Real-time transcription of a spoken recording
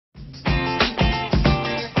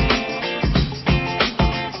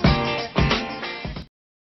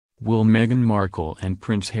Will Meghan Markle and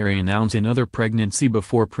Prince Harry announce another pregnancy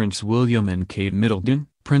before Prince William and Kate Middleton?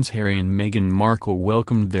 Prince Harry and Meghan Markle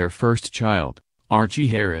welcomed their first child, Archie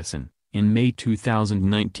Harrison, in May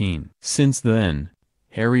 2019. Since then,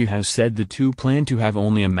 Harry has said the two plan to have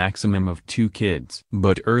only a maximum of 2 kids.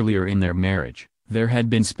 But earlier in their marriage, there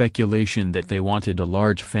had been speculation that they wanted a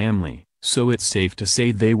large family, so it's safe to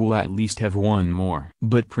say they will at least have one more.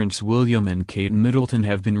 But Prince William and Kate Middleton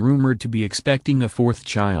have been rumored to be expecting a 4th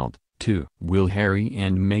child, too. Will Harry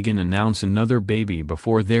and Meghan announce another baby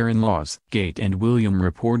before their in-laws? Kate and William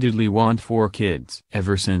reportedly want 4 kids.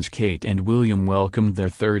 Ever since Kate and William welcomed their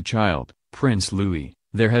 3rd child, Prince Louis,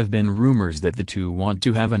 there have been rumors that the two want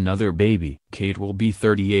to have another baby. Kate will be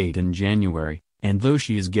 38 in January, and though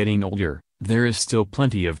she is getting older, there is still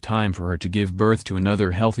plenty of time for her to give birth to another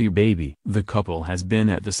healthy baby. The couple has been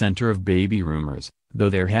at the center of baby rumors, though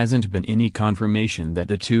there hasn't been any confirmation that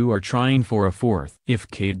the two are trying for a 4th. If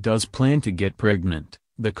Kate does plan to get pregnant,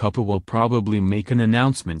 the couple will probably make an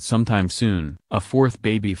announcement sometime soon. A 4th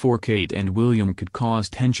baby for Kate and William could cause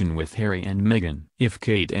tension with Harry and Meghan. If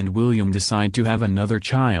Kate and William decide to have another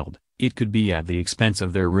child, it could be at the expense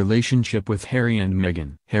of their relationship with Harry and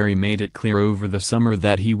Meghan. Harry made it clear over the summer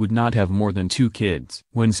that he would not have more than 2 kids.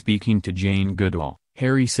 When speaking to Jane Goodall,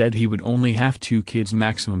 Harry said he would only have 2 kids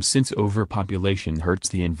maximum since overpopulation hurts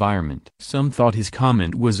the environment. Some thought his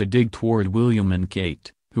comment was a dig toward William and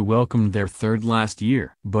Kate, who welcomed their 3rd last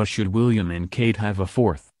year. But should William and Kate have a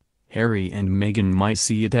 4th, Harry and Meghan might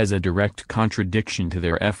see it as a direct contradiction to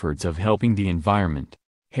their efforts of helping the environment.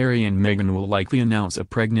 Harry and Meghan will likely announce a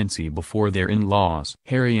pregnancy before their in-laws.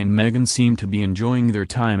 Harry and Meghan seem to be enjoying their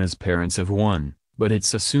time as parents of one, but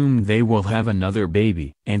it's assumed they will have another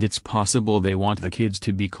baby. And it's possible they want the kids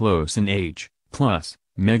to be close in age. Plus,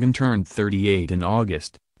 Meghan turned 38 in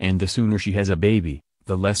August, and the sooner she has a baby,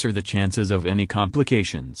 the lesser the chances of any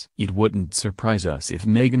complications. It wouldn't surprise us if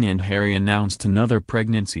Meghan and Harry announced another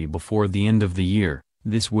pregnancy before the end of the year.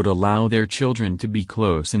 This would allow their children to be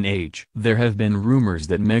close in age. There have been rumors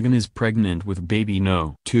that Meghan is pregnant with baby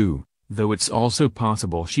No. 2, though it's also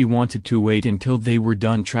possible she wanted to wait until they were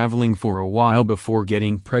done traveling for a while before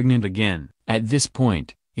getting pregnant again. At this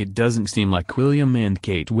point, it doesn't seem like William and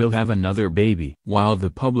Kate will have another baby. While the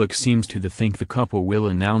public seems to think the couple will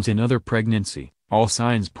announce another pregnancy, all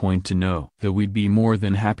signs point to no. Though we'd be more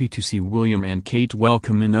than happy to see William and Kate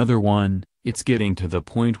welcome another one, it's getting to the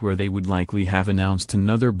point where they would likely have announced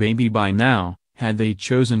another baby by now, had they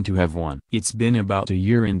chosen to have one. It's been about a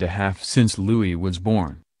year and a half since Louis was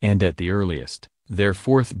born, and at the earliest, their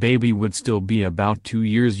 4th baby would still be about 2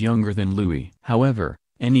 years younger than Louis. However,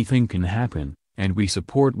 anything can happen, and we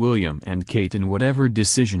support William and Kate in whatever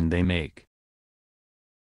decision they make.